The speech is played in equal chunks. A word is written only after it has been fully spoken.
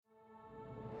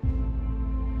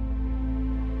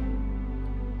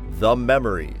the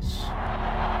memories.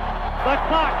 The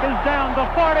clock is down to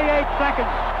 48 seconds.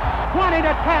 20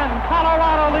 to 10,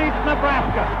 Colorado leads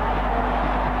Nebraska.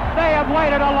 They have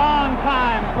waited a long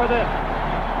time for this.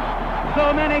 So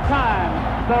many times,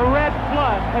 the red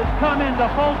flood has come into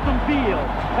Folsom Field,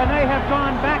 and they have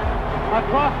gone back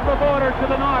across the border to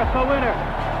the north a winner.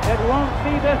 It won't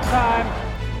be this time.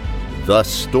 The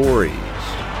stories.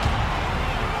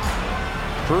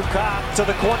 Prukop to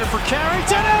the corner for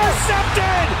Carrington,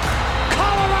 intercepted!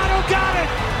 Colorado got it!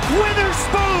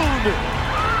 Witherspoon!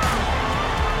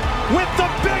 With the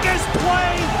biggest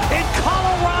play in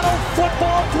Colorado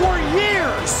football for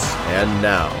years! And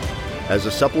now, as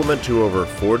a supplement to over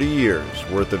 40 years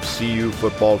worth of CU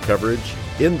football coverage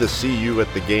in the CU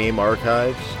at the Game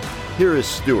archives, here is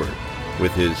Stuart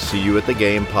with his CU at the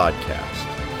Game podcast.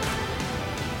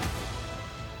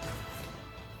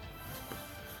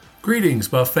 Greetings,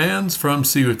 Buff fans from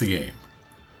CU at the Game.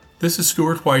 This is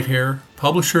Stuart Whitehair,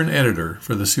 publisher and editor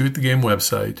for the CU at the Game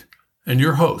website, and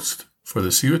your host for the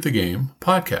CU at the Game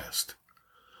podcast.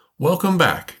 Welcome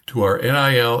back to our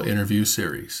NIL Interview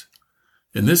series.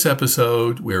 In this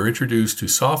episode, we are introduced to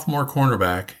sophomore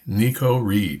cornerback Nikko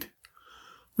Reed.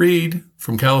 Reed,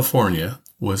 from California,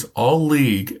 was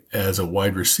all-league as a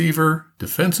wide receiver,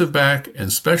 defensive back,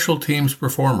 and special teams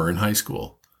performer in high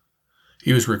school.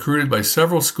 He was recruited by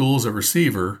several schools at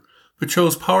receiver, but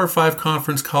chose Power 5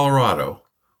 Conference Colorado,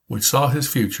 which saw his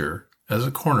future as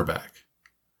a cornerback.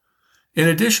 In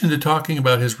addition to talking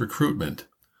about his recruitment,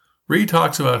 Reed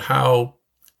talks about how,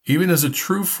 even as a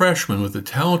true freshman with a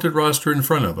talented roster in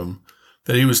front of him,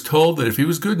 that he was told that if he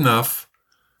was good enough,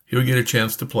 he would get a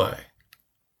chance to play.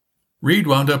 Reed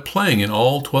wound up playing in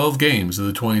all 12 games of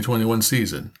the 2021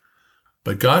 season,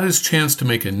 but got his chance to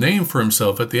make a name for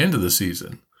himself at the end of the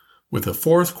season, with a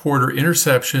fourth-quarter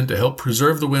interception to help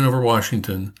preserve the win over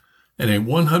Washington and a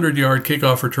 100-yard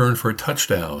kickoff return for a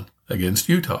touchdown against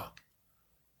Utah.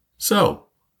 So,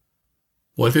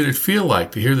 what did it feel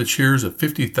like to hear the cheers of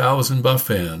 50,000 Buff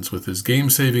fans with his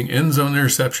game-saving end-zone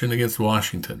interception against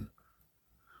Washington?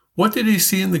 What did he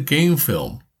see in the game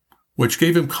film which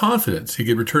gave him confidence he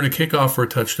could return a kickoff for a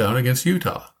touchdown against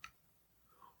Utah?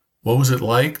 What was it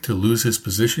like to lose his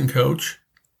position coach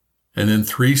and then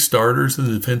 3 starters in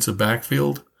the defensive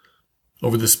backfield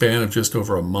over the span of just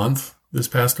over a month this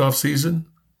past offseason?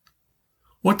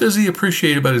 What does he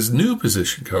appreciate about his new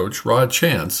position coach, Rod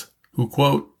Chance, who,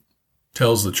 quote,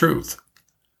 tells the truth?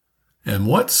 And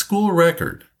what school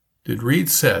record did Reed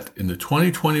set in the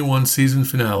 2021 season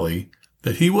finale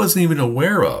that he wasn't even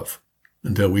aware of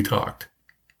until we talked?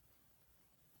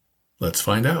 Let's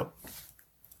find out.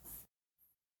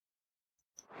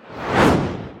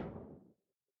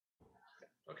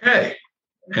 Okay,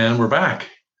 and we're back.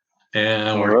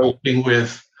 And we're talking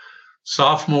with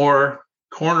sophomore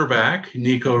cornerback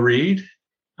Nikko Reed.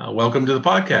 Welcome to the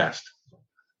podcast.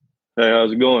 Hey,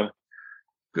 how's it going?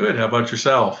 Good. How about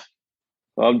yourself?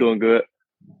 I'm doing good.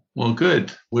 Well,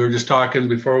 good. We were just talking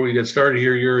before we get started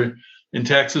here. You're in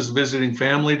Texas visiting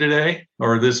family today,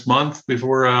 or this month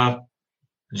before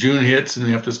June hits and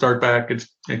you have to start back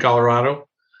in Colorado?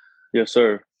 Yes,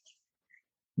 sir.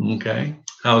 Okay.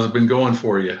 How's it been going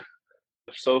for you?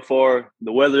 So far,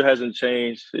 the weather hasn't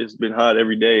changed. It's been hot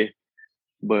every day,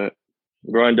 but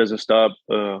the grind doesn't stop.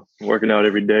 Working out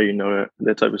every day,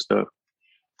 that type of stuff.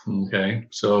 Okay.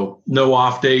 So no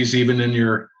off days, even when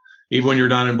you're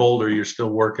down in Boulder, you're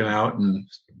still working out and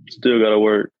still got to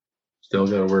work.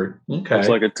 Okay. It's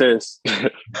like a test.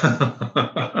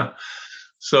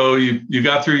 So you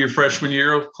got through your freshman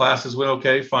year. Classes went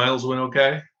okay. Finals went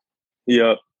okay.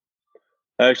 Yeah.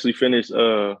 I actually finished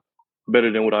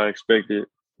better than what I expected,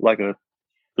 like a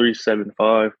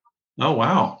 3.75. Oh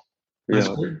wow, that's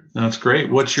great. That's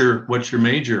great. What's your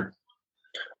major?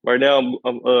 Right now,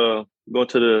 I'm going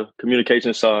to the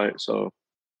communication side. So,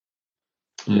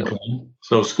 okay.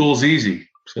 So school's easy.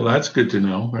 So that's good to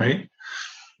know, right?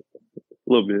 A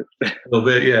little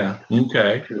bit, yeah.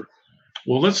 Okay.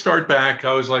 Well, let's start back. I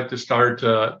always like to start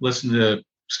listen to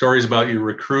stories about your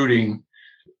recruiting.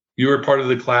 You were part of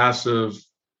the class of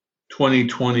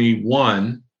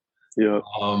 2021. Yeah.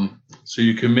 So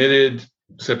you committed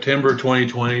September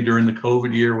 2020 during the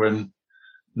COVID year when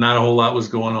not a whole lot was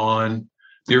going on.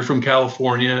 You're from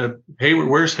California. Hayward,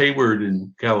 where's Hayward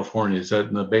in California? Is that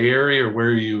in the Bay Area or where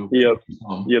are you? Yep,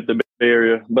 the Bay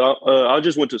Area. But I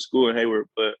just went to school in Hayward,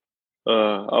 but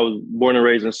I was born and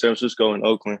raised in San Francisco and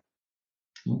Oakland.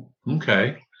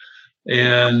 Okay.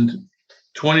 And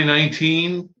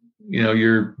 2019,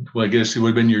 I guess it would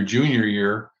have been your junior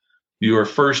year. You were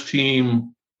first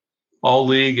team all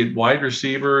league at wide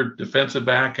receiver, defensive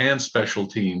back, and special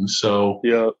teams. So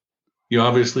yeah, you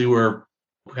obviously were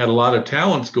had a lot of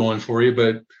talents going for you,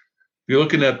 but if you're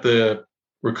looking at the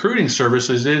recruiting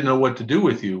services, they didn't know what to do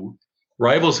with you.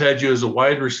 Rivals had you as a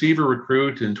wide receiver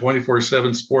recruit, and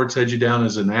 24/7 Sports had you down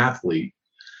as an athlete.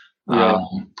 Yeah.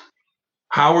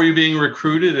 How were you being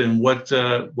recruited, and what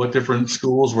different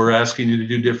schools were asking you to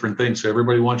do different things? So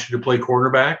everybody wants you to play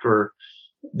cornerback, or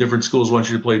different schools want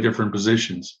you to play different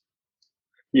positions?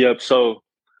 Yep. So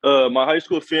my high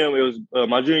school film, it was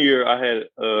my junior year. I had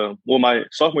my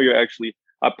sophomore year actually,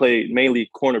 I played mainly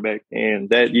cornerback, and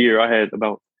that year I had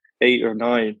about 8 or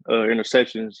 9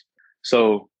 interceptions.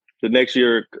 So the next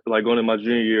year, like going into my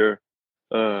junior year,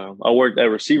 I worked at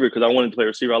receiver because I wanted to play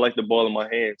receiver. I like the ball in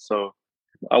my hand, so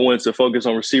I wanted to focus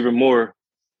on receiver more.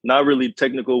 Not really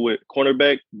technical with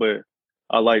cornerback, but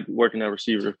I like working at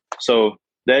receiver. So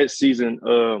that season,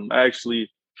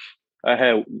 I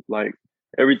had like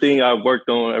everything I worked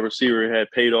on at receiver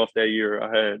had paid off that year.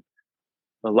 I had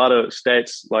a lot of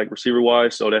stats like receiver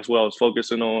wise, so that's what I was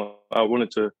focusing on. I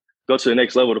wanted to go to the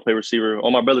next level to play receiver.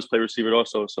 All my brothers play receiver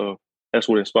also, so that's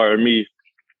what inspired me.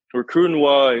 Recruiting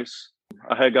wise,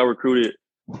 I had got recruited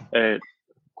at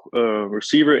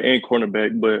receiver and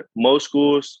cornerback, but most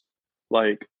schools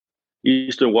like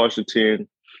Eastern Washington,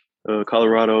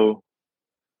 Colorado,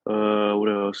 what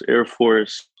else? Air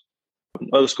Force,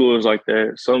 other schools like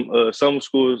that. Some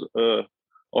schools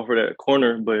offer that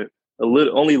corner, but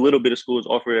only a little bit of schools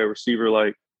offer that receiver.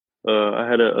 Like I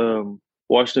had a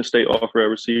Washington State offer at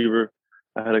receiver.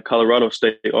 I had a Colorado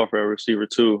State offer at receiver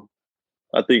too.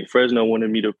 I think Fresno wanted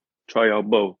me to try out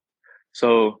both.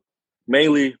 So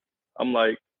mainly, I'm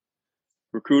like,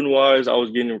 recruiting wise, I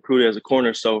was getting recruited as a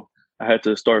corner, so I had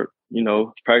to start,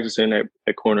 practicing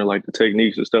at corner, like the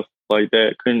techniques and stuff like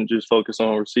that. Couldn't just focus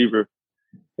on receiver.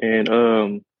 And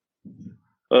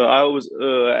I was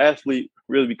an athlete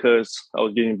really because I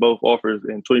was getting both offers,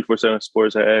 and 24/7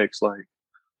 Sports had asked like,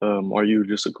 "Are you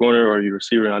just a corner or are you a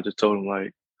receiver?" And I just told them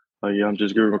like, "Yeah, I'm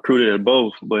just getting recruited at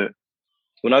both." But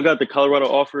when I got the Colorado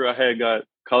offer, I had got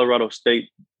Colorado State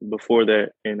before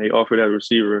that, and they offered that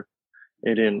receiver.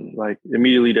 And then, like,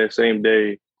 immediately that same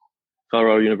day,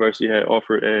 Colorado University had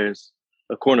offered as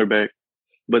a cornerback,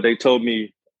 but they told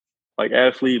me, like,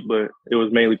 athlete, but it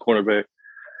was mainly cornerback.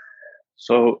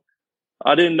 So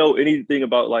I didn't know anything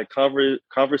about, like,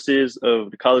 conferences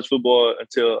of the college football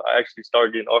until I actually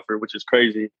started getting offered, which is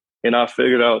crazy. And I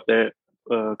figured out that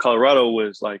Colorado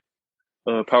was, like,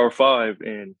 Power 5,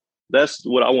 and that's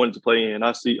what I wanted to play in.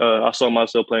 I saw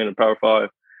myself playing in Power 5.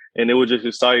 And it was just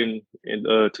exciting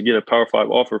to get a Power 5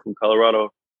 offer from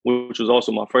Colorado, which was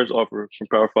also my first offer from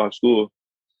Power 5 school.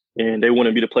 And they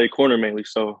wanted me to play corner mainly.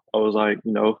 So I was like,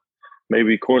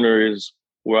 maybe corner is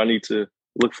where I need to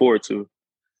look forward to.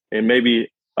 And maybe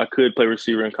I could play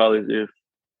receiver in college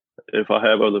if I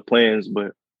have other plans,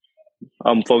 but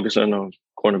I'm focusing on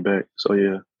cornerback. So,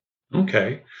 yeah.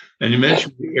 Okay. And you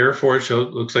mentioned the Air Force. So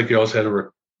it looks like you also had an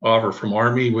offer from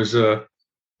Army. Was an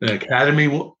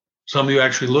academy something you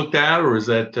actually looked at, or is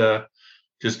that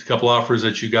just a couple offers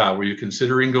that you got? Were you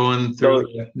considering going through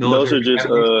the military? Those are just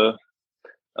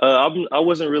I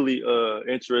wasn't really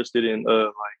interested in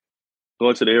like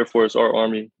going to the Air Force or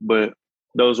Army, but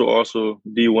those were also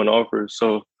D1 offers.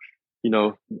 So,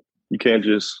 you can't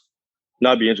just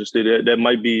not be interested. That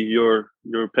might be your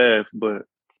path. But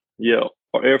yeah,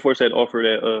 our Air Force had offered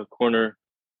at corner,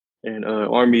 and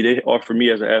Army, they offered me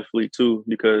as an athlete too,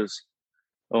 because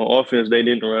on offense, they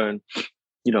didn't run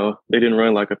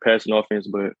like a passing offense,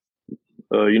 but,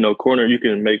 corner, you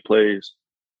can make plays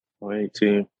on any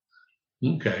team.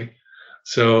 Okay.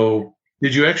 So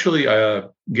did you actually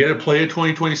get to play a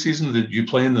 2020 season? Did you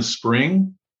play in the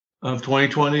spring of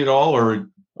 2020 at all? Or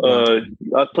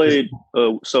I played,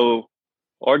 so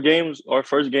our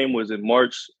first game was in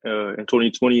March in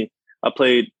 2020. I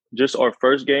played just our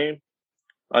first game.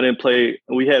 I didn't play.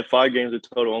 We had 5 games in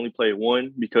total, only played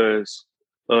 1 because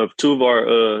two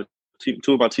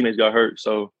of my teammates got hurt,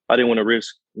 so I didn't want to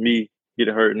risk me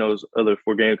getting hurt in those other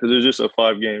 4 games because it was just a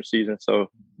 5-game season. So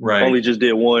I only just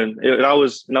did 1, and I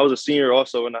was a senior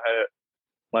also, and I had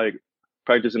like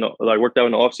practicing, like worked out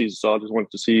in the off season. So I just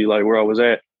wanted to see like where I was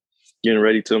at, getting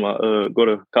ready to go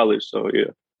to college. So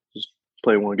yeah, just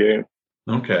play 1 game.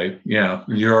 Okay, yeah,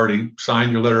 you already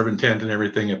signed your letter of intent and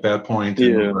everything at that point. Yeah,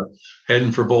 and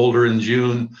heading for Boulder in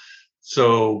June.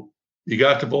 So you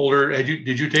got to Boulder.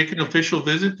 Did you take an official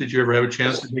visit? Did you ever have a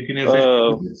chance to take any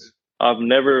official visits? I've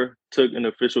never took an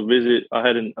official visit. I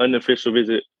had an unofficial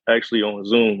visit actually on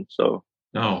Zoom. So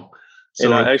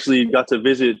and I actually got to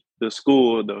visit the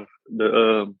school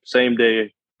the same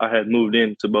day I had moved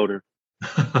into Boulder.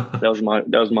 That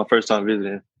was my first time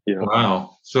visiting. Yeah.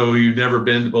 Wow. So you've never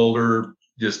been to Boulder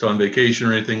just on vacation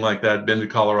or anything like that? Been to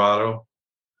Colorado?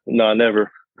 No,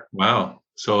 never. Wow.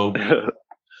 So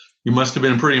you must have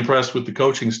been pretty impressed with the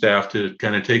coaching staff to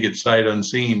kind of take it sight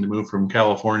unseen to move from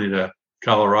California to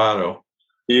Colorado.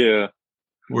 Yeah.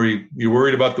 Were you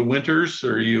worried about the winters,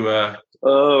 or you? I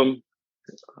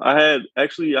had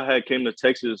came to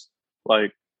Texas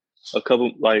like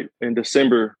in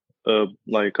December,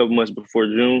 like a couple months before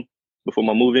June, before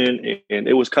my move in, and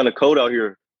it was kind of cold out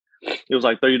here. It was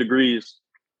like 30 degrees,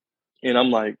 and I'm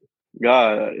like,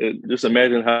 God, just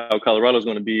imagine how Colorado's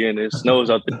going to be, and it snows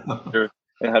out there,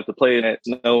 and I have to play in that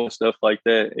snow and stuff like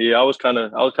that. Yeah, I was kind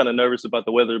of nervous about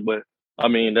the weather, but I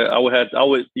mean, I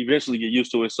would eventually get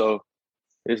used to it, so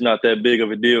it's not that big of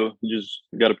a deal. You just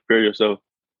got to prepare yourself.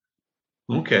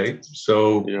 Okay,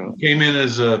 so you came in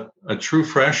as a true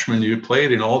freshman. You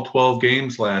played in all 12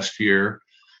 games last year,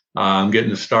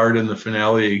 getting a start in the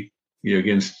finale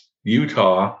against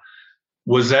Utah.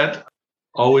 Was that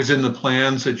always in the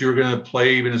plans that you were going to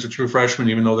play even as a true freshman,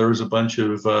 even though there was a bunch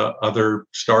of other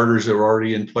starters that were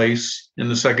already in place in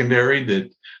the secondary,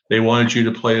 that they wanted you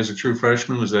to play as a true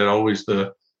freshman? Was that always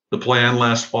the plan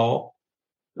last fall?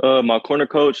 My corner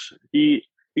coach, he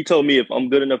told me if I'm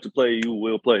good enough to play, you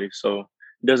will play. So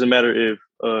it doesn't matter if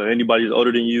anybody's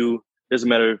older than you. It doesn't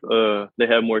matter if they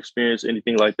have more experience,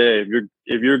 anything like that.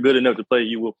 If you're good enough to play,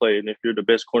 you will play. And if you're the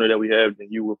best corner that we have, then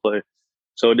you will play.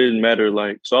 So it didn't matter.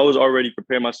 So I was already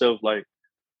preparing myself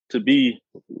to be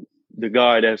the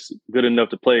guy that's good enough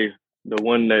to play, the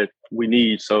one that we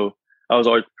need. So I was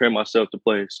already preparing myself to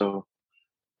play. So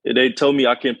they told me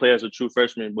I can't play as a true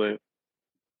freshman, but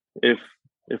if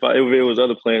it was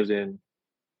other plans, then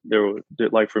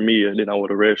for me, and then I would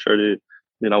have redshirted,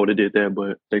 then I would have did that.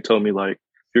 But they told me if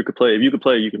you could play,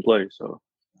 you can play. So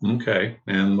okay,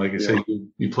 and like I said,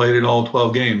 you played in all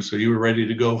 12 games, so you were ready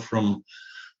to go from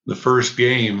the first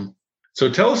game. So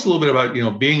tell us a little bit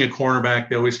about being a cornerback.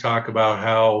 They always talk about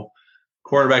how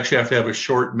cornerbacks have to have a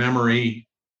short memory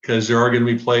because there are going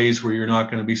to be plays where you're not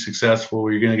going to be successful,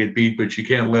 where you're going to get beat, but you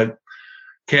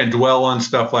can't dwell on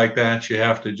stuff like that. You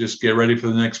have to just get ready for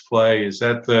the next play. Is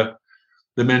that the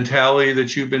mentality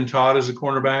that you've been taught as a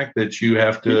cornerback, that you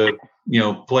have to,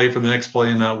 play for the next play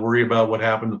and not worry about what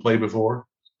happened the play before?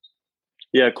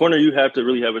 Yeah, corner, you have to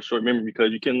really have a short memory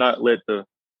because you cannot let the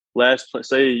last play,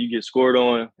 say you get scored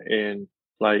on and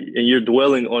you're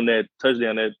dwelling on that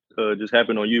touchdown that just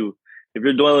happened on you. If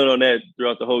you're dwelling on that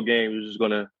throughout the whole game, you're just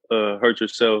going to hurt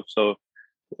yourself. So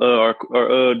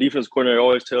our defense coordinator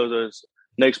always tells us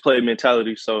next play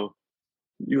mentality. So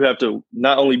you have to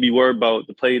not only be worried about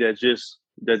the play that just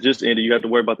ended, you have to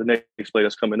worry about the next play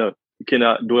that's coming up. You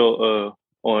cannot dwell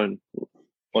on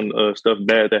stuff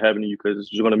bad that happened to you because it's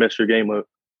just going to mess your game up.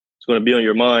 It's going to be on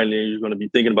your mind, and you're going to be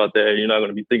thinking about that. You're not going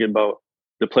to be thinking about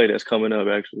the play that's coming up,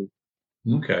 actually.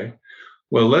 Okay.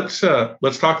 Well, let's talk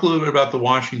a little bit about the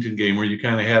Washington game, where you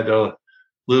kind of had a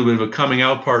little bit of a coming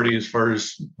out party as far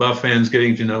as Buff fans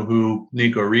getting to know who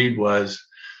Nikko Reed was.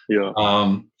 Yeah.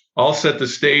 I'll set the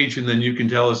stage, and then you can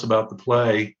tell us about the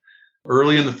play.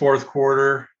 Early in the fourth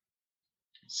quarter,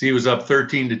 C was up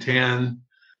 13-10,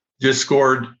 just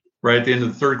scored right at the end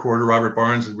of the third quarter. Robert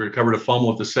Barnes had recovered a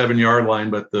fumble at the 7-yard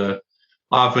line, but the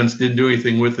offense didn't do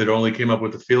anything with it, only came up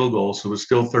with a field goal, so it was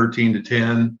still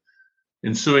 13-10.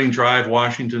 Ensuing drive,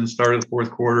 Washington started the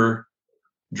fourth quarter,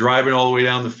 driving all the way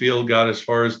down the field, got as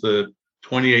far as the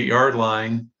 28-yard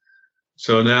line.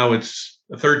 So now it's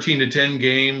a 13-10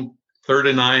 game, 3rd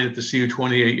and 9 at the CU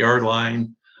 28-yard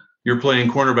line. You're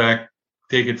playing cornerback.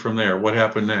 Take it from there. What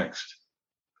happened next?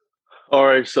 All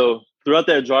right, so throughout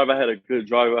that drive, I had a good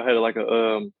drive. I had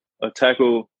a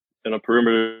tackle and a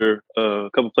perimeter a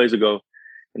couple plays ago.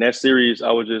 In that series,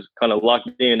 I was just kind of locked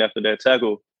in after that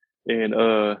tackle, and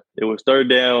it was 3rd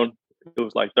down. It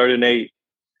was 3rd and 8.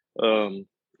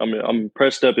 I'm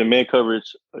pressed up in man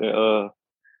coverage.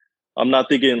 I'm not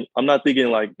thinking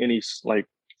any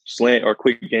slant or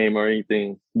quick game or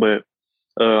anything, but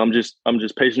I'm just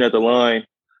patient at the line.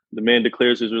 The man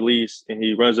declares his release and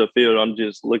he runs upfield. I'm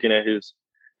just looking at his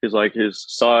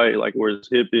side, where his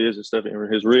hip is and stuff,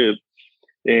 and his rib.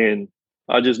 And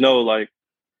I just know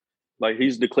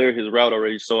he's declared his route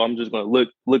already. So I'm just gonna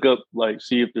look up,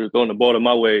 see if they're throwing the ball to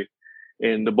my way.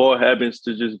 And the ball happens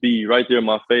to just be right there in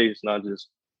my face, and I just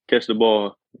catch the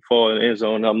ball, fall in the end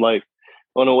zone. And I'm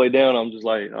on the way down, I'm just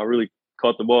I really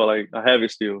caught the ball. I have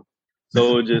it still.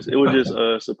 So it was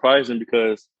just surprising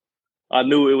because I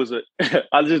knew it was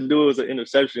I just knew it was an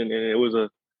interception, and it was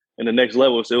in the next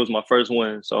level. So it was my first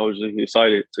one. So I was just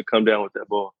excited to come down with that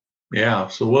ball. Yeah.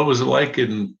 So what was it like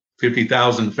in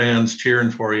 50,000 fans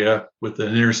cheering for you with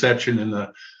an interception in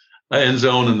the end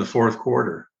zone in the fourth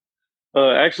quarter?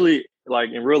 Actually,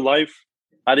 in real life,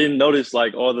 I didn't notice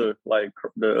like all the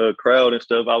the crowd and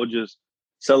stuff. I was just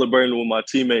celebrating with my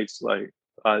teammates. Like,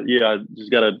 I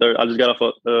just got us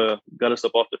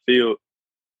up off the field,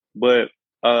 but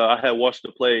I had watched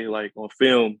the play like on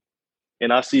film,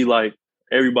 and I see like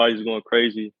everybody's going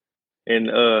crazy,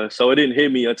 and so it didn't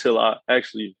hit me until I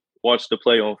actually watched the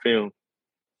play on film.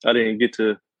 I didn't get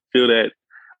to feel that.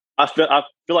 I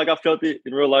feel like I felt it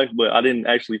in real life, but I didn't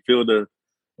actually feel the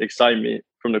excitement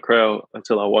from the crowd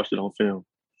until I watched it on film.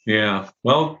 Yeah.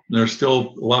 Well, there's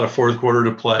still a lot of fourth quarter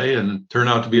to play, and turned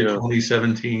out to be a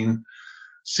 2017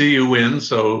 CU win.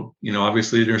 So,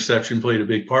 obviously the interception played a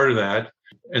big part of that.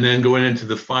 And then going into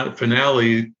the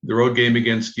finale, the road game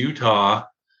against Utah,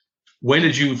 when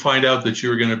did you find out that you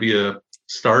were going to be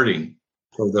starting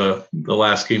for the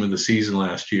last game of the season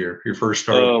last year, your first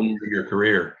start of your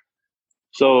career?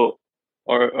 So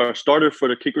our starter for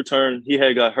the kick return, he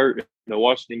had got hurt in the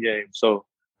Washington game. So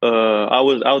I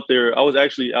was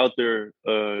actually out there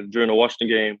during the Washington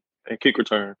game and kick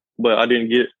return, but I didn't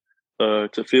get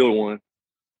to field one.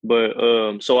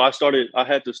 But so I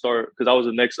had to start because I was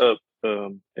the next up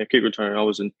at kick return. I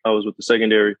was with the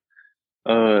secondary.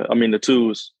 The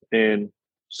twos. And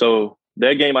so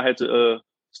that game I had to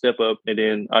step up, and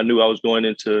then I knew I was going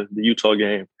into the Utah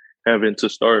game having to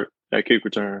start at kick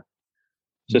return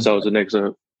since I was the next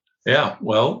up. Yeah,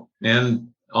 well, and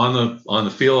on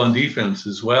the field on defense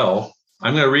as well.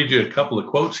 I'm going to read you a couple of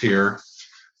quotes here.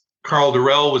 Carl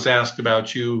Durrell was asked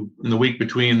about you in the week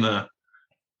between the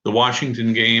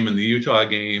Washington game and the Utah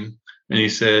game, and he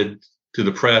said to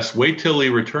the press, "Wait till he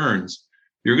returns.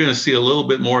 You're going to see a little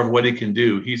bit more of what he can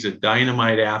do. He's a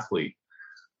dynamite athlete."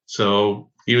 So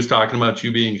he was talking about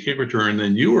you being a kick return.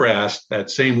 Then you were asked that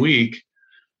same week,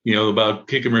 about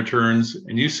kick and returns,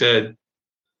 and you said,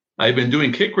 "I've been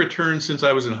doing kick returns since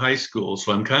I was in high school,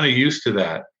 so I'm kind of used to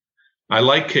that. I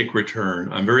like kick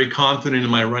return. I'm very confident in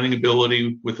my running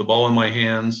ability with the ball in my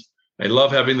hands. I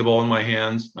love having the ball in my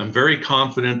hands. I'm very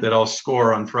confident that I'll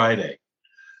score on Friday."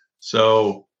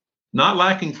 So not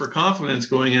lacking for confidence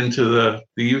going into the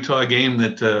Utah game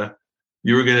that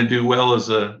you were going to do well as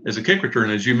a kick return.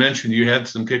 As you mentioned, you had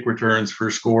some kick returns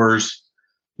for scores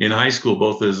in high school,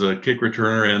 both as a kick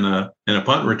returner and a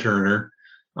punt returner.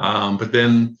 But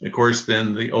then, of course,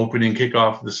 the opening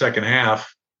kickoff of the second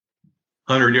half,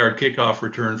 100-yard kickoff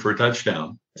return for a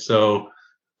touchdown. So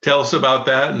tell us about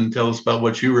that, and tell us about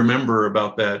what you remember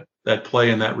about that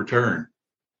play and that return.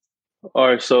 All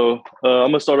right, so I'm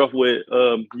going to start off with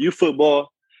youth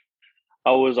football.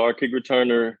 I was our kick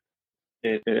returner,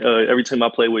 and every time I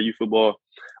played with youth football.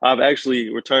 I've actually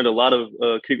returned a lot of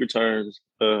kick returns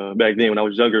back then when I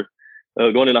was younger.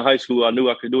 Going into high school, I knew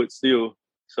I could do it still.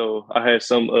 So I had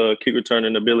some kick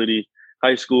returning ability.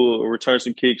 High school, returned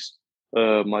some kicks.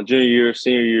 My junior year,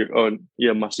 senior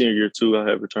year, my senior year too, I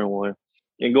had returned one.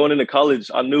 And going into college,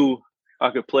 I knew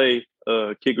I could play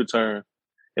kick return.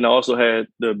 And I also had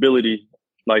the ability,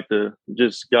 like the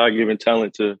just God-given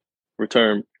talent to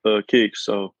return kicks.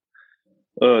 So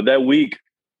that week,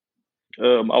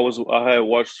 we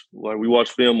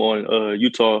watched film on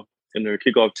Utah and their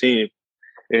kickoff team.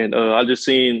 And I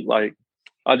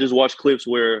just watched clips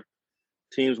where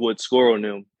teams would score on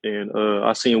them, and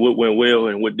I seen what went well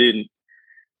and what didn't.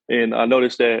 And I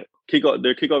noticed that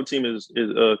their kickoff team is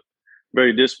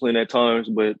very disciplined at times,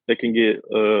 but they can get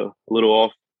a little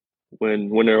off.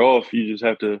 When they're off, you just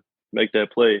have to make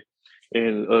that play.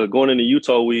 And going into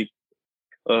Utah week,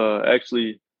 one of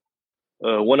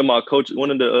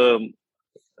the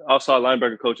outside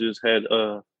linebacker coaches had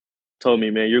told me,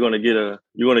 "Man, you're gonna get a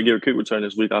kick return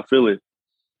this week. I feel it."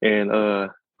 And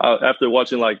after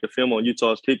watching like the film on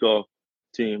Utah's kickoff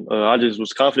team, I just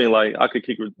was confident like I could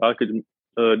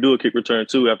do a kick return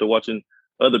too. After watching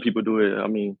other people do it, I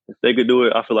mean, if they could do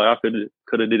it, I feel like I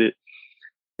could have did it.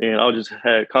 And I just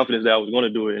had confidence that I was going to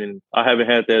do it. And I haven't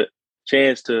had that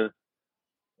chance to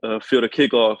field a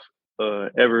kickoff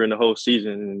ever in the whole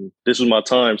season. And this was my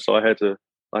time, so I had to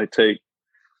like take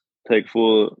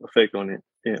full effect on it.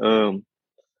 And,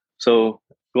 so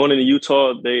going into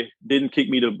Utah, they didn't kick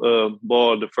me the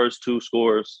ball the first two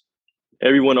scores.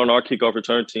 Everyone on our kickoff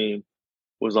return team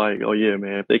was like, "Oh yeah,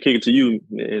 man, if they kick it to you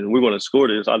and we're going to score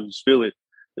this, I just feel it.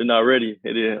 They're not ready."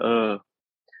 And then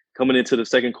coming into the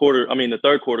third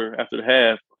quarter after the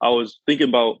half, I was thinking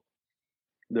about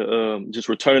the just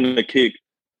returning the kick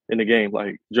in the game.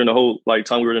 Like during the whole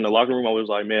time we were in the locker room, I was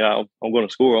like, "Man, I'm going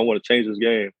to score. I want to change this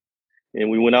game." And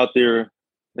we went out there,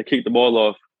 they kicked the ball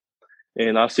off,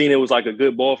 and I seen it was like a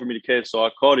good ball for me to catch, so I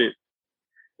caught it.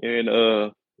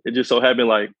 And it just so happened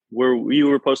like where we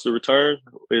were supposed to return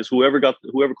is whoever caught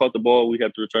the ball, we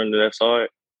have to return to that side.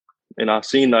 And I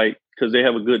seen like, because they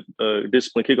have a good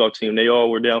disciplined kickoff team, they all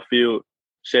were downfield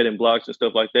shedding blocks and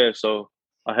stuff like that. So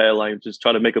I had like just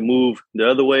try to make a move the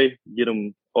other way, get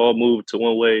them all moved to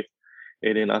one way.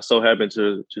 And then I so happened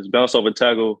to just bounce off a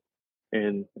tackle,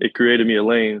 and it created me a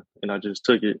lane, and I just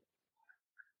took it.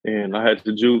 And I had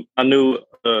to juke. I knew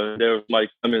there was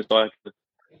Mike coming, so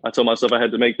I told myself I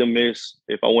had to make them miss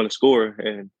if I want to score.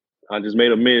 And I just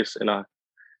made a miss, and I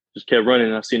just kept running.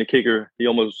 And I seen the kicker. He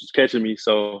almost was catching me.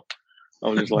 So I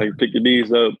was just like, pick the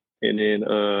D's up. And then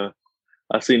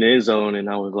I seen the end zone, and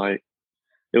I was like,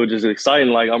 it was just exciting.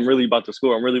 Like, I'm really about to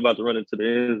score. I'm really about to run into the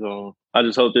end zone. I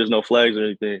just hope there's no flags or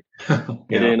anything. Yeah.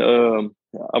 And then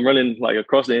I'm running like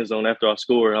across the end zone after I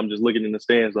score. I'm just looking in the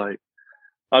stands like,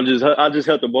 I just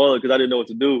held the ball because I didn't know what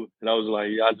to do. And I was like,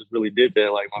 yeah, I just really did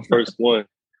that. Like my first one,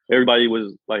 everybody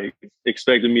was like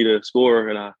expecting me to score,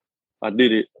 and I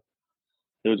did it.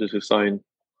 It was just exciting.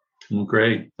 Well,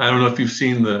 great. I don't know if you've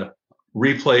seen the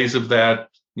replays of that,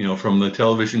 from the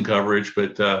television coverage,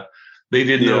 but they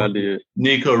didn't know who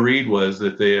Nikko Reed was.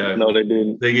 That they no, they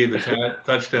didn't. They gave the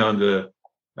touchdown to,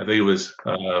 I think it was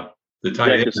the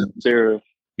tight end. Sarah.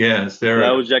 Yeah, Sarah.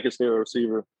 That was Jack Sarah,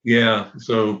 receiver. Yeah.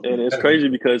 So, and it's crazy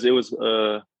because it was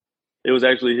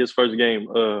actually his first game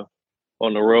on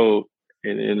the road,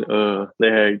 and they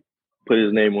had put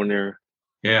his name on there.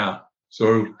 Yeah. So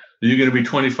are you going to be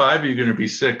 25 or are you going to be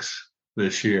 6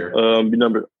 this year? I'm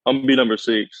going to be number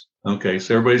 6. Okay.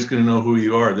 So everybody's going to know who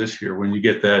you are this year when you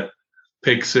get that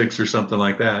pick 6 or something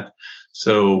like that.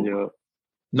 So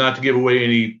not to give away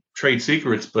any trade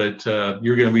secrets, but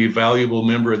you're going to be a valuable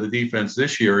member of the defense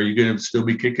this year. Are you going to still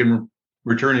be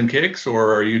returning kicks,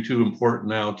 or are you too important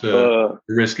now to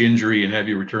risk injury and have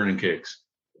you returning kicks?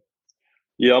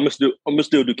 Yeah, I'm gonna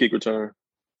still do kick return.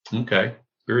 Okay,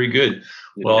 very good.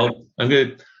 Yeah. Well,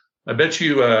 I bet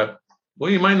you. Well,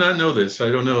 you might not know this.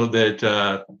 I don't know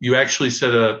that you actually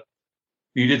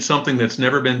you did something that's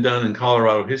never been done in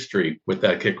Colorado history with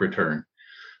that kick return.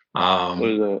 What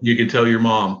is that? You can tell your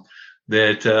mom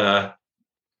that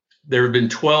there have been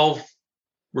 12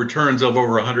 returns of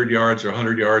over 100 yards or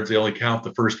 100 yards. They only count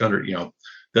the first 100.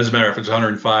 Doesn't matter if it's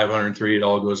 105, 103. It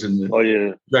all goes in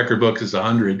the record book as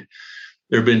 100.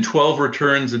 There have been 12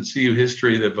 returns in CU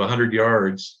history that have 100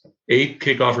 yards, 8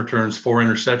 kickoff returns, 4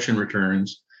 interception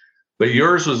returns. But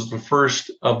yours was the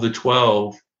first of the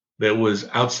 12 that was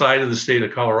outside of the state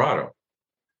of Colorado.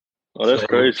 Oh, that's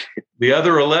crazy. The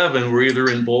other 11 were either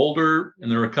in Boulder,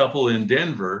 and there were a couple in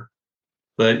Denver,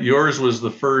 but yours was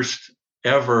the first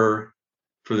ever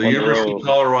for the University of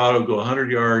Colorado go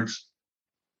 100 yards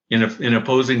in an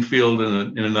opposing field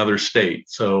in another state.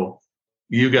 So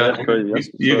you got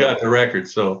the record.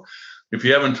 So if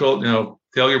you haven't told,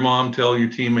 tell your mom, tell your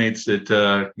teammates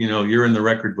that you're in the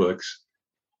record books.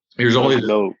 Here's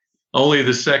only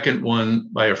the second one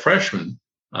by a freshman.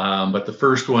 But the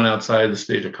first one outside of the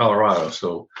state of Colorado.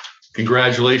 So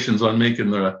congratulations on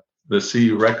making the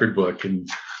CU record book. And,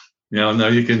 now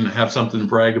you can have something to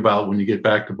brag about when you get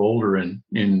back to Boulder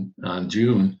in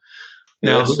June.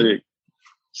 Now,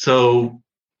 so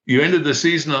you ended the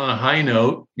season on a high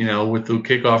note, with the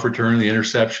kickoff return, the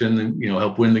interception, and,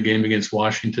 help win the game against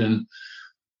Washington.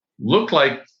 Looked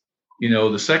like,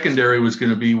 the secondary was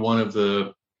going to be one of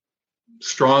the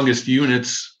strongest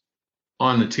units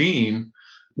on the team,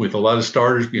 with a lot of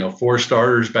starters, 4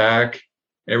 starters back,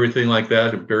 everything like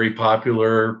that. A very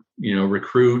popular,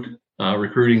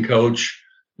 recruiting coach,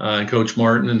 and Coach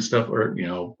Martin and stuff, or,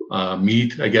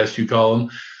 Meat, I guess you call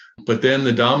him. But then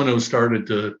the dominoes started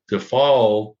to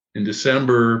fall in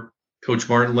December. Coach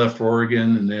Martin left for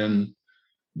Oregon, and then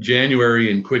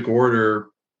January, in quick order,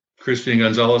 Christian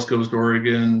Gonzalez goes to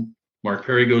Oregon, Mark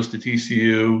Perry goes to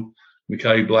TCU,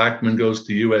 Mekhi Blackman goes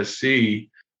to USC.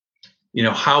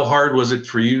 How hard was it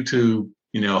for you to,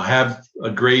 have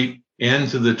a great end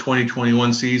to the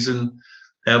 2021 season?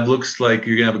 That looks like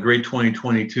you're going to have a great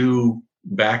 2022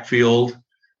 backfield.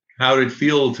 How did it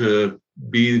feel to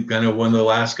be kind of one of the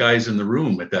last guys in the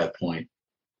room at that point?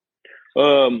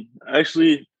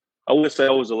 Actually, I wouldn't say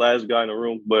I was the last guy in the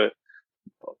room, but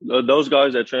those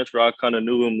guys that transferred, I kind of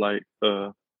knew them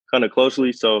kind of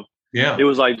closely. So yeah, it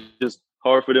was just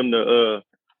hard for them to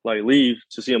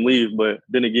see them leave. But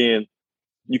then again,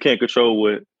 you can't control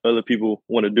what other people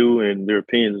want to do and their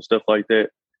opinions and stuff like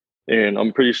that. And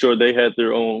I'm pretty sure they had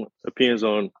their own opinions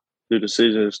on their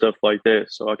decisions and stuff like that.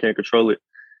 So I can't control it.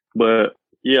 But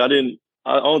yeah,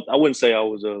 I wouldn't say I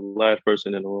was the last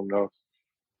person in the room, no.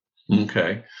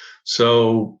 Okay.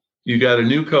 So you got a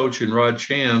new coach in Rod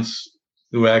Chance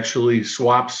who actually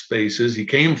swapped spaces. He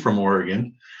came from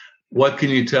Oregon. What can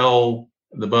you tell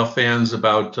the Buff fans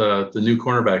about the new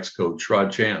cornerbacks coach,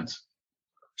 Rod Chance?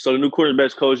 So the new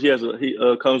quarterbacks coach, he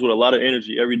comes with a lot of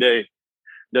energy every day.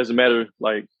 Doesn't matter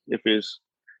like if it's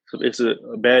a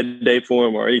bad day for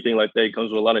him or anything like that. He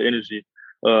comes with a lot of energy.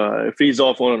 It feeds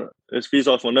off on us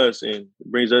and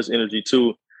brings us energy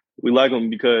too. We like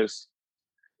him because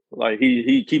like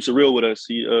he keeps it real with us.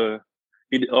 He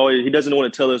doesn't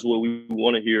want to tell us what we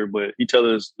want to hear, but he tells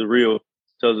us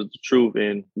tells us the truth,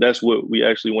 and that's what we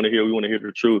actually want to hear. We want to hear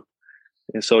the truth.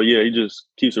 And so yeah, he just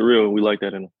keeps it real. We like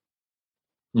that in him.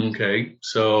 Okay.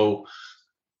 So,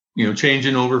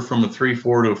 changing over from a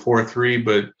 3-4 to a 4-3,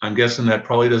 but I'm guessing that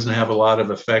probably doesn't have a lot of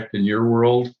effect in your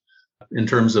world in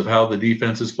terms of how the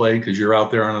defense is played, because you're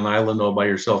out there on an island all by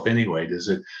yourself anyway. Does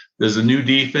the new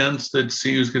defense that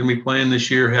CU is going to be playing this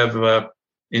year have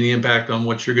any impact on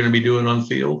what you're going to be doing on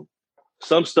field?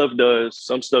 Some stuff does.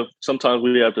 Some stuff, sometimes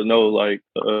we have to know like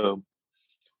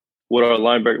what our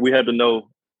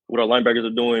linebackers are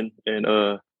doing,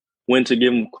 and when to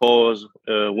give them calls,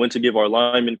 when to give our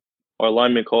linemen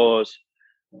calls.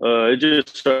 It's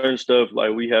just certain stuff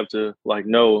like we have to like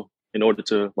know in order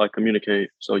to like communicate.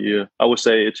 So yeah, I would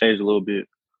say it changed a little bit.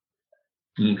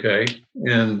 Okay.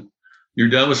 And you're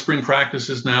done with spring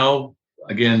practices now.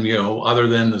 Again, other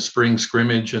than the spring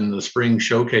scrimmage and the spring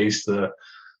showcase, the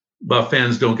Buff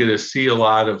fans don't get to see a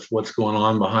lot of what's going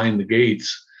on behind the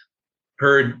gates.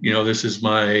 Heard, this is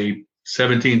my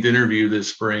 17th interview this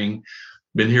spring.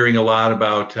 Been hearing a lot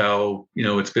about how,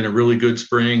 it's been a really good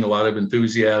spring, a lot of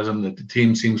enthusiasm, that the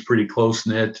team seems pretty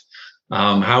close-knit.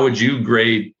 How would you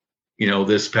grade,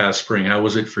 this past spring? How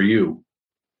was it for you?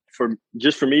 For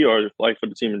me, or like for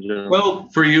the team in general? Well,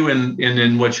 for you and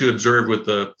then what you observed with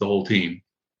the whole team.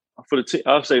 For the team,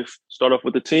 I would say start off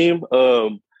with the team.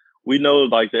 We know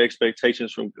like the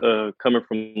expectations from coming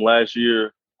from last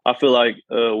year. I feel like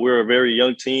we're a very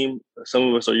young team. Some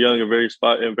of us are young in very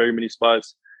many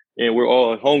spots, and we're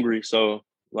all hungry. So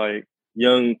like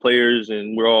young players,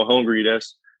 and we're all hungry.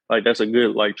 That's a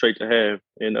good like trait to have.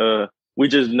 And we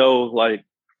just know like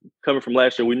coming from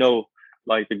last year, we know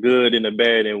like the good and the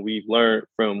bad, and we've learned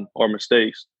from our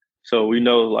mistakes. So we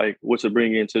know like what to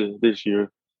bring into this year.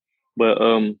 But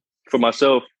for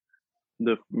myself,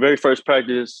 the very first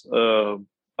practice,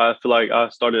 I feel like I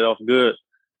started off good,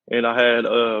 and I had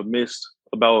missed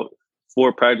about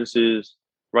 4 practices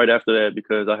right after that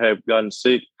because I had gotten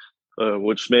sick,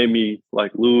 which made me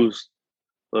like lose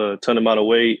a ton amount of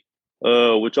weight,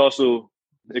 which also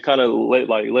it kind of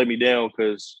let me down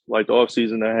because like the off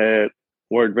season I had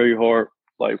worked very hard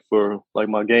like for like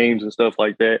my games and stuff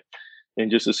like that, and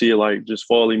just to see it like just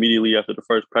fall immediately after the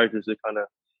first practice, it kind of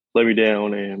let me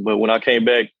down. But when I came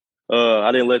back,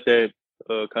 I didn't let that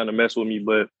kind of mess with me.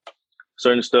 But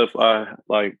certain stuff, I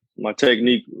like my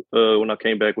technique when I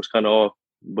came back was kind of off,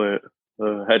 but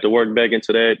had to work back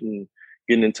into that and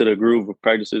getting into the groove of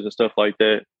practices and stuff like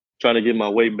that, trying to get my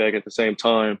weight back at the same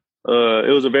time.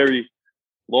 It was a very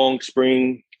long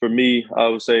spring for me, I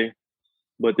would say.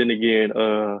 But then again,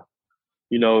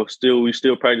 we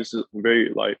still practice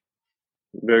very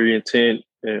intent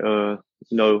and,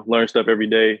 learn stuff every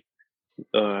day.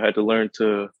 Had to learn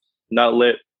to not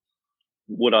let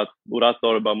what I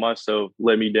thought about myself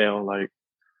let me down. Like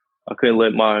I couldn't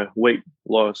let my weight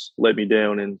loss let me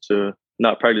down into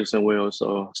not practicing well.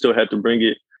 So I still had to bring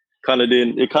it. It kind of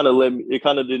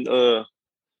didn't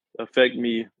affect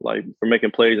me like for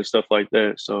making plays and stuff like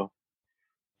that. So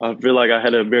I feel like I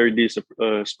had a very decent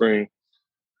spring.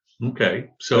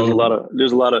 Okay. So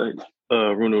there's a lot of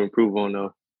room to improve on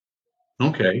though.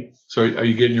 Okay. So are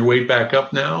you getting your weight back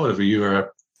up now? Are you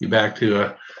back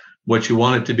to what you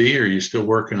want it to be, or are you still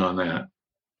working on that?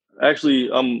 Actually,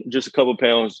 I'm just a couple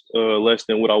pounds less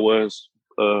than what I was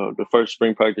the first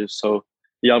spring practice. So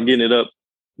yeah, I'm getting it up,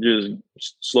 just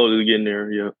slowly getting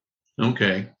there. Yeah.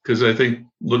 Okay. Because I think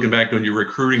looking back on your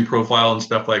recruiting profile and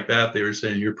stuff like that, they were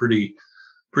saying you're pretty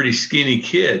skinny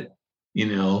kid,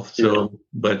 So, yeah.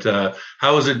 But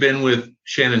how has it been with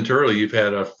Shannon Turley? You've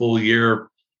had a full year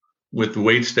with the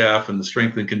weight staff and the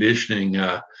strength and conditioning.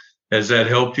 Has that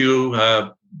helped you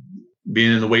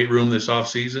being in the weight room this off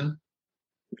season?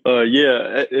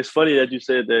 Yeah, it's funny that you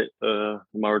said that.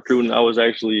 My recruiting, I was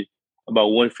actually about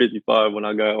 155 when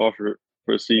I got offered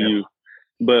for CU. Yeah.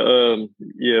 But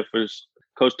for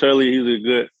Coach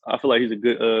Turley, I feel like he's a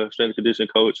good strength and conditioning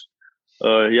coach.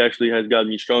 He actually has gotten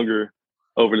me stronger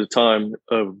over the time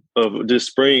of this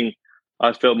spring.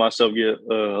 I felt myself get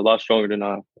a lot stronger than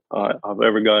I've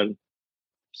ever gotten.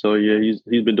 So yeah, he's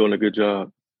been doing a good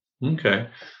job. Okay,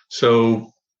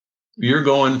 so you're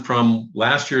going from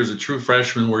last year as a true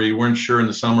freshman where you weren't sure in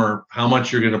the summer how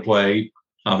much you're going to play.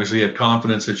 Obviously, you had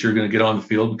confidence that you're going to get on the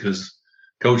field because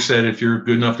coach said if you're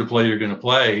good enough to play, you're going to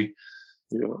play.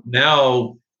 Yeah.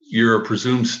 Now you're a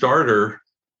presumed starter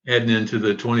heading into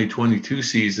the 2022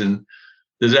 season.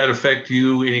 Does that affect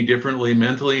you any differently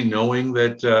mentally, knowing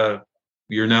that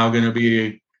you're now going to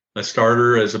be a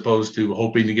starter as opposed to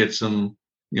hoping to get some,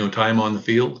 time on the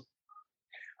field?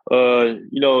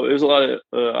 There's a lot of.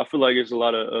 I feel like it's a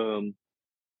lot of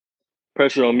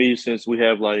pressure on me since we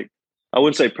have I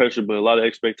wouldn't say pressure, but a lot of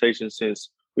expectations since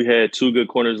we had two good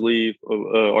corners leave,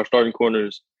 our starting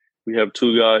corners. We have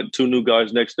two new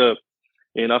guys next up,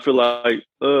 and I feel like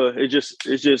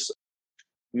it's just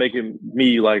making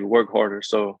me work harder.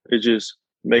 So it's just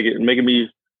making me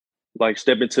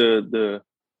step into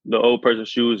the old person's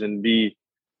shoes and be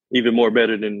even more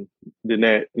better than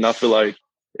that. And I feel like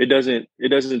it doesn't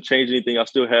change anything. I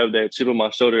still have that chip on my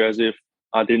shoulder as if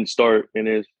I didn't start,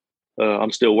 and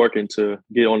I'm still working to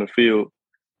get on the field.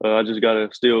 I just gotta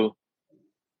still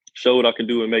show what I can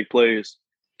do and make plays.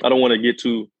 I don't want to get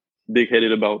too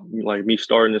big-headed about me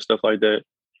starting and stuff like that,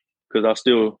 because I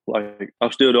still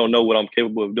don't know what I'm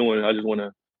capable of doing. I just want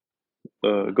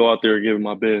to go out there and give it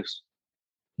my best.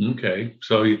 Okay,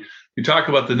 so you talk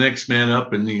about the next man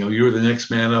up, and you were the next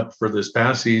man up for this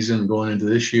past season going into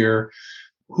this year.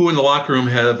 Who in the locker room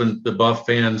haven't the Buff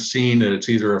fans seen that it's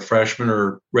either a freshman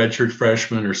or redshirt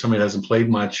freshman or somebody that hasn't played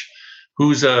much?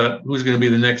 Who's going to be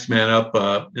the next man up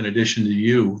in addition to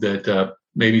you that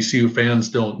maybe CU fans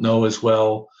don't know as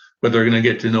well, but they're going to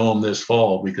get to know them this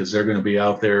fall because they're going to be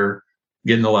out there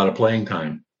getting a lot of playing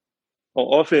time?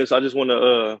 On offense, I just want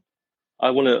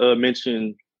to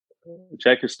mention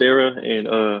Jack Estera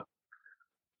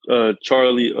and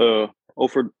Charlie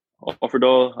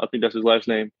Offerdahl. I think that's his last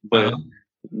name, but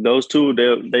those two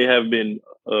they have been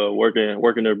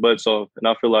working their butts off, and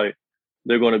I feel like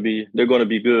they're going to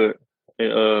be good.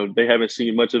 And they haven't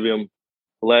seen much of them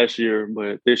last year,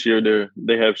 but this year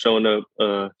they have shown up,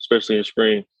 especially in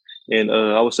spring. And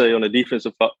I would say on the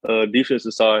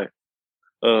defensive side,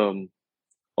 I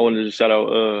wanted to shout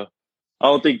out. I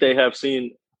don't think they have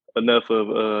seen enough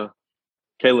of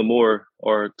Kayla Moore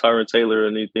or Tyron Taylor or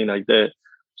anything like that.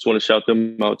 Just want to shout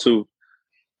them out too.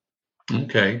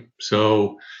 Okay,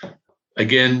 so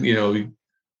again,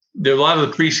 there are a lot of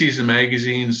the preseason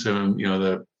magazines.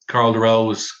 The Carl Durrell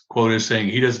was quoted saying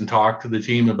he doesn't talk to the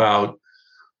team about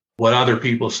what other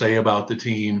people say about the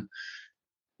team.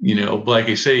 Like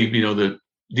I say, the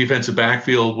defensive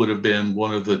backfield would have been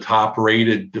one of the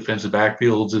top-rated defensive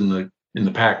backfields in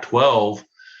the Pac-12.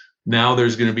 Now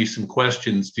there's going to be some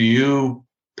questions. Do you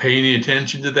pay any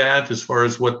attention to that as far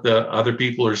as what the other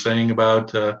people are saying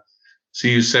about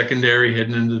CU secondary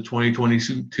heading into the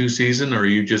 2022 season, or are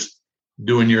you just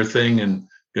doing your thing and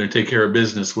going to take care of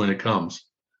business when it comes?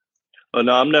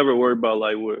 No, I'm never worried about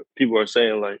what people are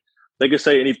saying. They could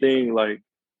say anything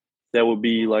that would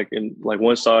be in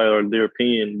one side or their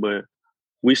opinion, but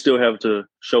we still have to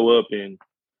show up and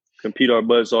compete our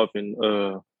butts off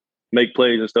and make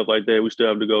plays and stuff like that. We still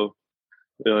have to go,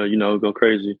 go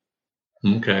crazy.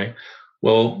 Okay.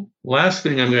 Well, last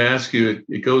thing I'm going to ask you,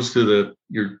 it goes to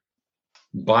your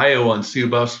bio on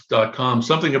CUBuffs.com,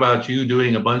 something about you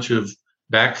doing a bunch of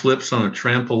backflips on a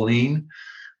trampoline.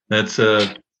 That's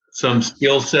some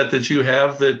skill set that you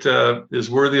have that is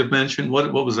worthy of mention.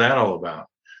 What was that all about?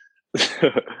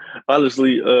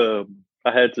 Honestly, I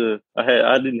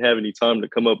didn't have any time to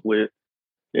come up with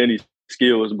any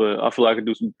skills, but I feel like I could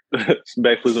do some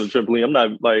backflips on the trampoline. I'm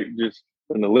not just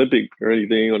an Olympic or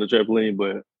anything on the trampoline,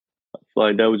 but I feel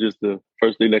like that was just the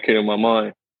first thing that came to my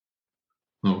mind.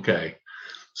 Okay.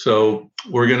 So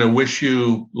we're going to wish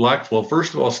you luck. Well,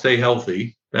 first of all, stay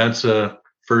healthy. That's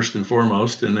first and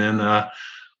foremost. And then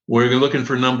we're looking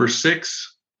for number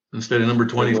 6 instead of number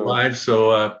 25.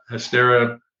 So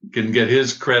Estera can get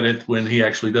his credit when he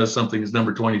actually does something as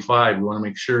number 25. We want to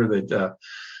make sure that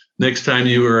next time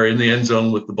you are in the end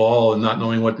zone with the ball and not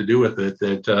knowing what to do with it,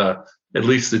 that at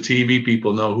least the TV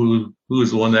people know who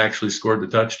is the one that actually scored the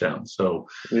touchdown. So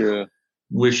yeah,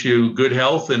 wish you good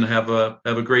health and have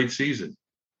a great season.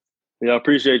 Yeah, I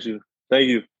appreciate you. Thank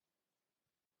you.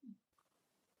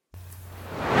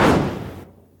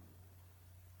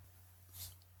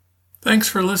 Thanks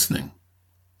for listening.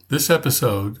 This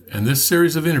episode and this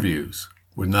series of interviews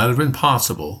would not have been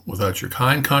possible without your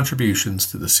kind contributions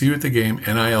to the CU at the Game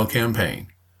NIL campaign.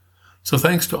 So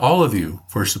thanks to all of you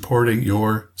for supporting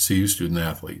your CU student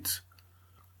athletes.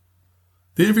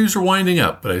 The interviews are winding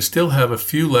up, but I still have a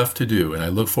few left to do, and I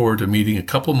look forward to meeting a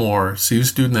couple more CU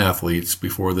student athletes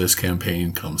before this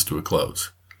campaign comes to a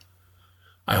close.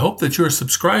 I hope that you're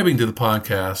subscribing to the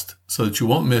podcast so that you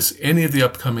won't miss any of the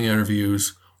upcoming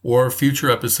interviews or future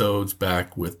episodes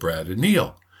back with Brad and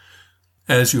Neil.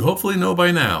 As you hopefully know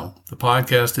by now, the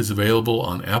podcast is available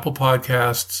on Apple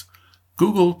Podcasts,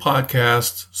 Google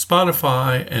Podcasts,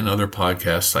 Spotify, and other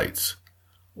podcast sites.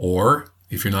 Or,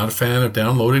 if you're not a fan of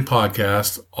downloading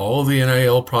podcasts, all of the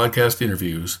NIL podcast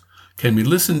interviews can be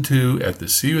listened to at the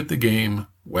See You at the Game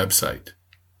website.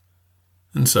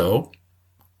 And so,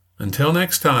 until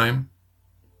next time,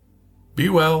 be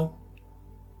well,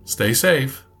 stay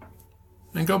safe,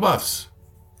 and go Buffs.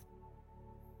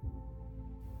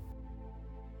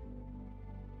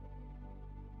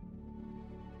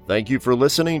 Thank you for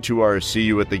listening to our See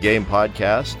You at the Game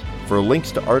podcast. For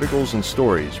links to articles and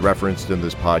stories referenced in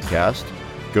this podcast,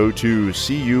 go to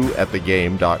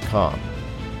seeyouatthegame.com.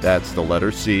 That's the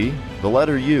letter C, the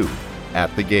letter U,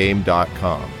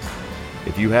 atthegame.com.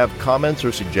 If you have comments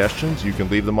or suggestions, you can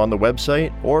leave them on the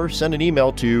website or send an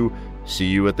email to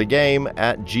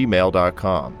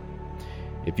seeyouatthegame@gmail.com.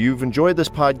 If you've enjoyed this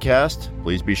podcast,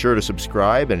 please be sure to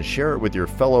subscribe and share it with your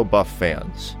fellow Buff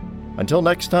fans. Until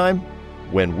next time,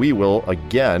 when we will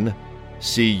again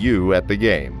see you at the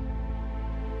game.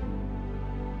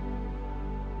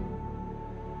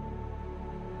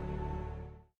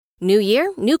 New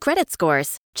year, new credit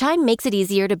scores. Chime makes it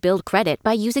easier to build credit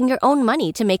by using your own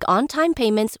money to make on-time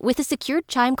payments with a secured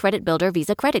Chime Credit Builder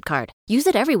Visa credit card. Use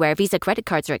it everywhere Visa credit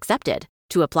cards are accepted.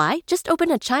 To apply, just open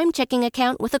a Chime checking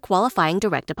account with a qualifying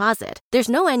direct deposit. There's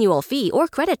no annual fee or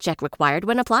credit check required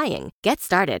when applying. Get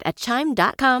started at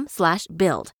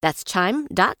chime.com/build. That's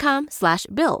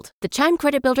chime.com/build. The Chime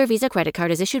Credit Builder Visa credit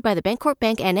card is issued by the Bancorp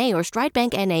Bank N.A. or Stride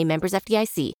Bank N.A. members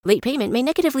FDIC. Late payment may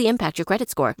negatively impact your credit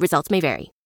score. Results may vary.